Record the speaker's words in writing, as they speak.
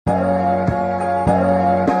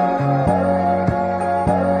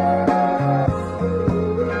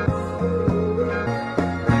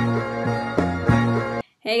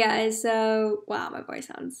guys, so wow, my voice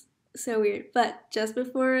sounds so weird, but just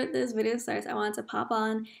before this video starts, I want to pop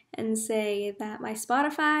on and say that my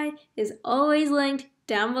Spotify is always linked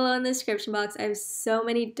down below in the description box. I have so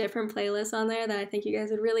many different playlists on there that I think you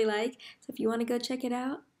guys would really like, so if you want to go check it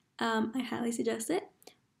out, I highly suggest it.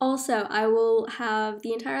 Also, I will have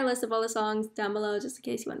the entire list of all the songs down below just in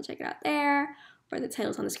case you want to check it out there, or the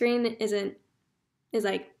titles on the screen is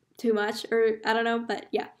like too much, or I don't know, but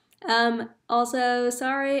yeah. Also,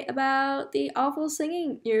 sorry about the awful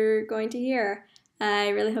singing you're going to hear. I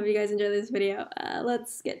really hope you guys enjoy this video.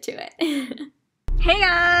 Let's get to it. Hey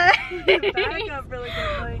guys! Back up really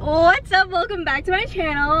quickly. What's up? Welcome back to my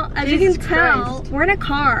channel. As you can tell, we're in a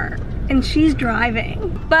car and she's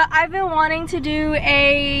driving. But I've been wanting to do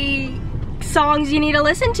a songs you need to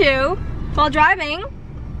listen to while driving,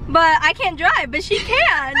 but I can't drive, but she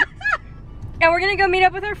can. And we're gonna go meet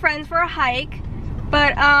up with her friends for a hike.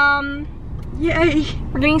 But, yay.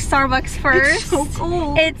 We're getting Starbucks first. It's so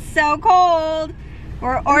cold. It's so cold.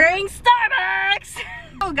 We're ordering Starbucks.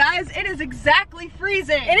 Oh, guys, it is exactly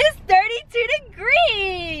freezing. It is 32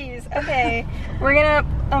 degrees. Okay, we're gonna,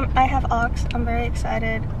 I have aux. I'm very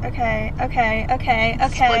excited. Okay.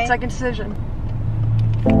 Split second decision.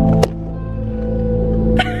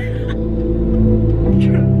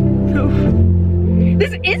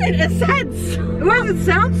 This isn't a sad song. Why does it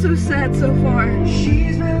sound so sad so far?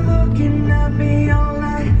 She's been looking at me all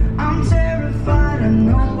night. I'm terrified. I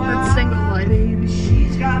know why. Let's sing the line. Baby,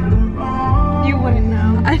 she's got the wrong. You wouldn't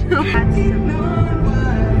know. I know. That's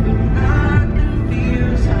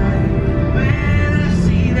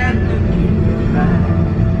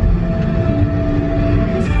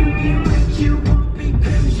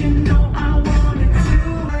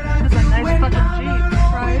a nice fucking Jeep,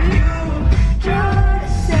 right?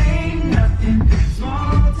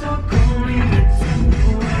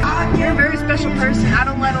 You're a very special person. I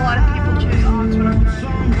don't let a lot of people choose songs when I'm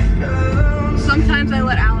driving. Sometimes I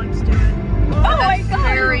let Alex do it. Oh my god.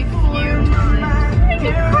 Very few times. Make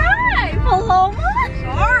me cry, Paloma.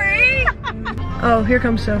 Sorry. Oh, here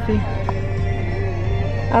comes Sophie.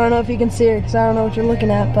 I don't know if you can see her because I don't know what you're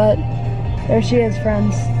looking at, but there she is,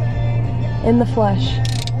 friends. In the flesh.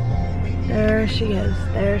 There she is.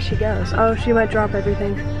 There she goes. Oh, she might drop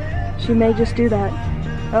everything. She may just do that.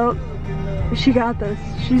 Oh, she got this.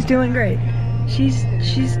 She's doing great. She's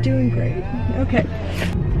doing great. Okay.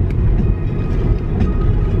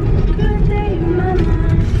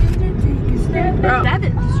 Oh.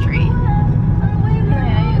 7th Street.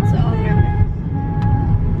 Yeah, it's all good.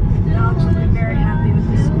 I'm absolutely very happy with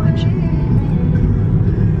this selection.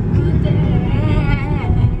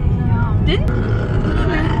 Didn't?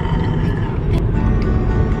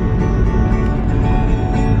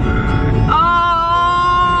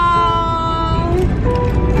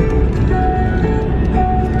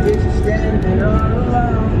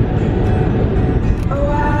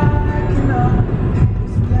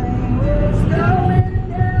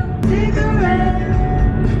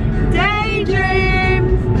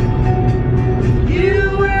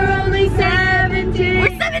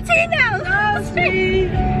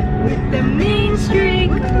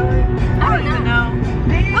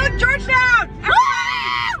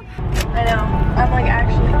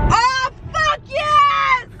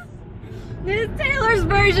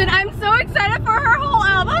 Version. I'm so excited for her whole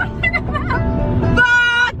album.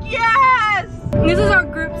 Fuck yes! This is our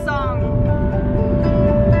group song.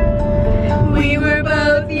 We were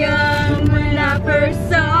both young when I first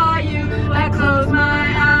saw you. I closed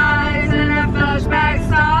my eyes and our flashback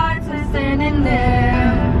starts. We're standing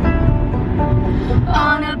there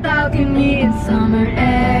on a balcony in summer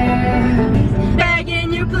air,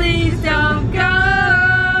 begging you please don't go.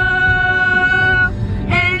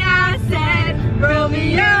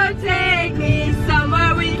 Romeo, take me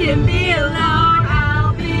somewhere we can be alone.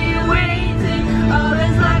 I'll be waiting. All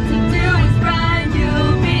that's left to do is run.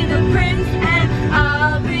 You'll be the prince and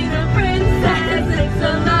I'll be the princess. It's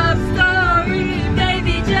a love story,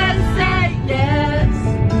 baby. Just say yes.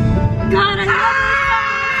 God,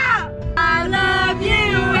 I love you,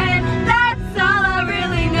 and that's all I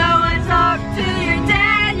really know. I talk to your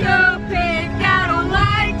dad. You'll pick out a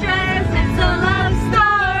white dress. It's a love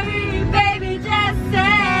story, baby. Just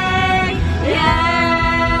say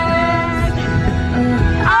yes.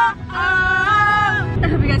 I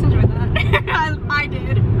hope you guys enjoyed that. I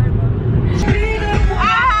did.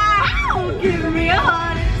 Oh, give me a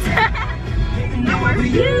heart attack. Nowhere for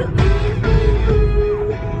you.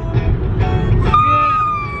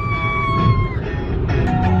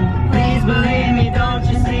 Please believe me, don't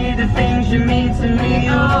you see the things you mean to me?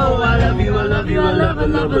 Oh, I love you, I love you, I love you, I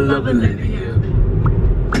love you.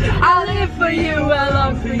 I'll live for you, I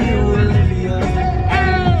long for you, Olivia.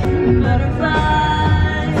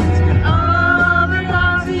 Butterflies all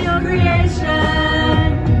belong to your creation.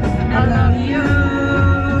 I love you,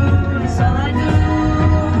 that's all I do.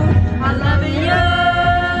 I love you.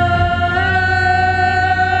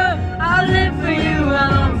 I'll live for you, I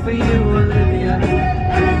long for you, Olivia.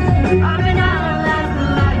 I've been out of life, the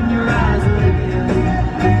light in your eyes, Olivia.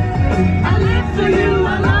 I live for you, I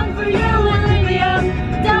long for you, Olivia.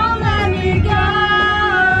 Don't let me go.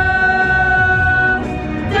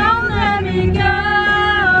 Don't let me go.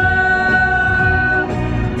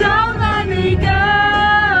 Don't let me go.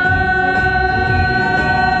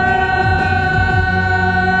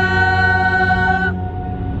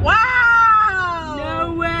 Wow!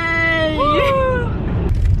 No way!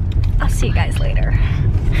 I'll see you guys later.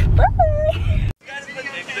 Bye!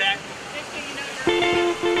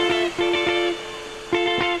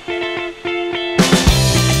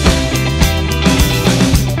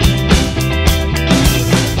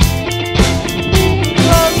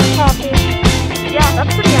 Yeah,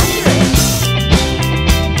 that's pretty accurate.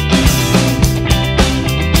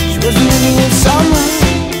 She wasn't Indian summer,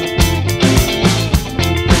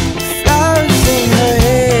 flowers in her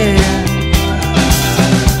hair.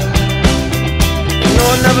 No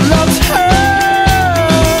one ever loved her.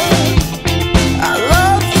 I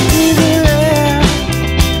love to be there,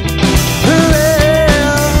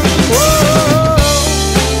 whoa.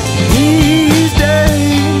 These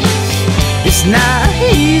days, it's not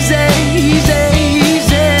easy.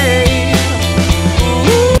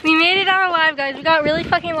 We made it out alive, guys. We got really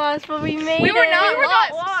fucking lost, but we made it. We were not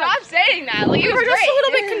lost. Stop saying that. Like, it was just great. a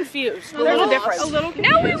little bit confused. There's a difference.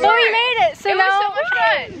 No, we But we made it, so It now was so much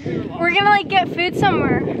fun. we're gonna like get food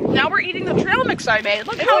somewhere. Now we're eating the trail mix I made.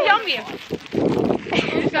 Look how yummy.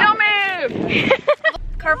 Yummy!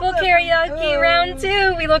 Carpool karaoke round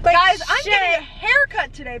 2. We look like Guys, I'm shit. getting a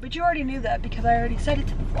haircut today, but you already knew that because I already said it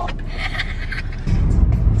to the vlog.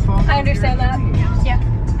 I understand that. Yeah.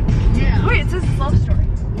 Wait, it says love story.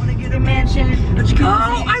 The mansion.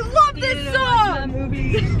 Oh, I love this song!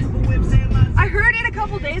 I heard it a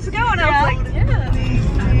couple days ago and I was like, yeah.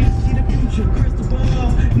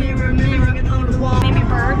 Maybe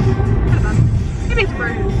bird. Maybe it's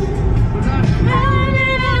bird.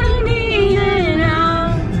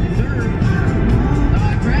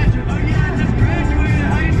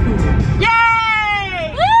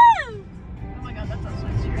 Yay! Woo! Oh my god, that's so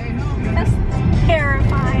sweet. That's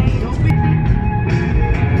terrifying.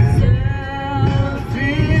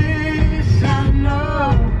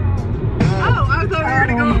 Oh, I thought we were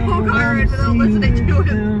gonna go a whole car ride without listening to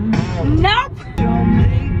him. Nope.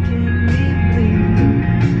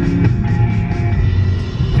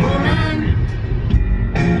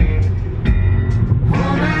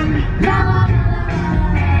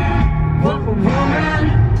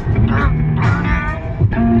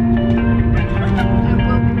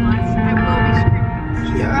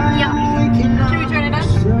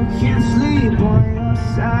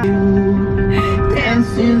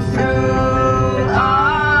 Dancing through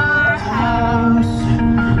our house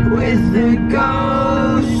with the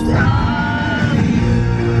ghost of you,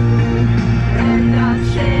 and I'll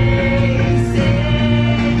chase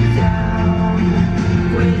it down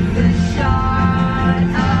with the shot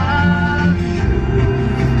of you.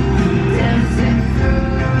 Dancing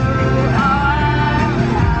through our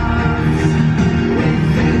house with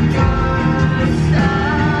the ghost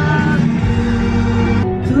of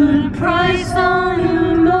you. Put a price on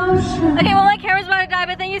emotion. Okay, well my camera's about to die,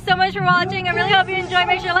 but thank you so much for watching. I really hope you enjoyed.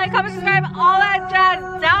 Make sure to like, comment, subscribe, all that jazz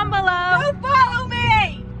down below.